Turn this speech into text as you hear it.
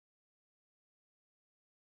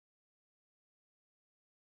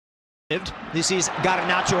This is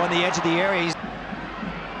Garnacho on the edge of the area. He's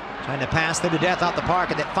trying to pass them to death out the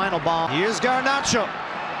park, and that final ball. Here's Garnacho.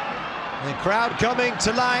 The crowd coming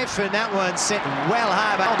to life, and that one sent well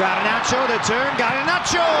high by Garnacho. The turn,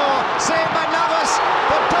 Garnacho! Saved by Navas,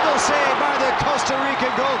 but double save by the Costa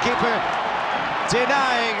Rica goalkeeper,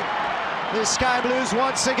 denying the Sky Blues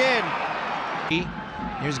once again.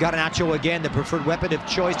 Here's Garnacho again, the preferred weapon of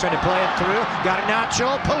choice, trying to play it through.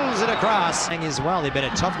 Garnacho pulls it across. As well, they've been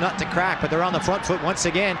a tough nut to crack, but they're on the front foot once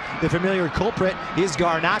again. The familiar culprit is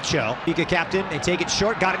Garnacho. Rica captain, they take it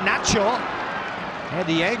short. Garnacho had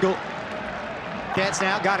the angle. Chance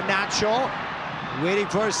now, Garnacho waiting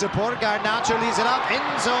for his support. Garnacho leaves it up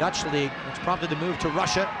in zone. Dutch League, which prompted the move to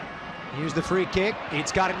Russia. Here's the free kick.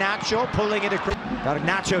 It's Garnacho pulling it across.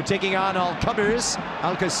 Garnacho taking on all comers.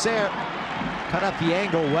 Allister cut up the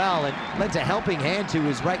angle well and lends a helping hand to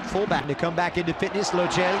his right fullback to come back into fitness. Lo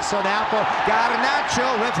Celso now for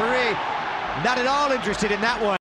Garnacho. Referee not at all interested in that one.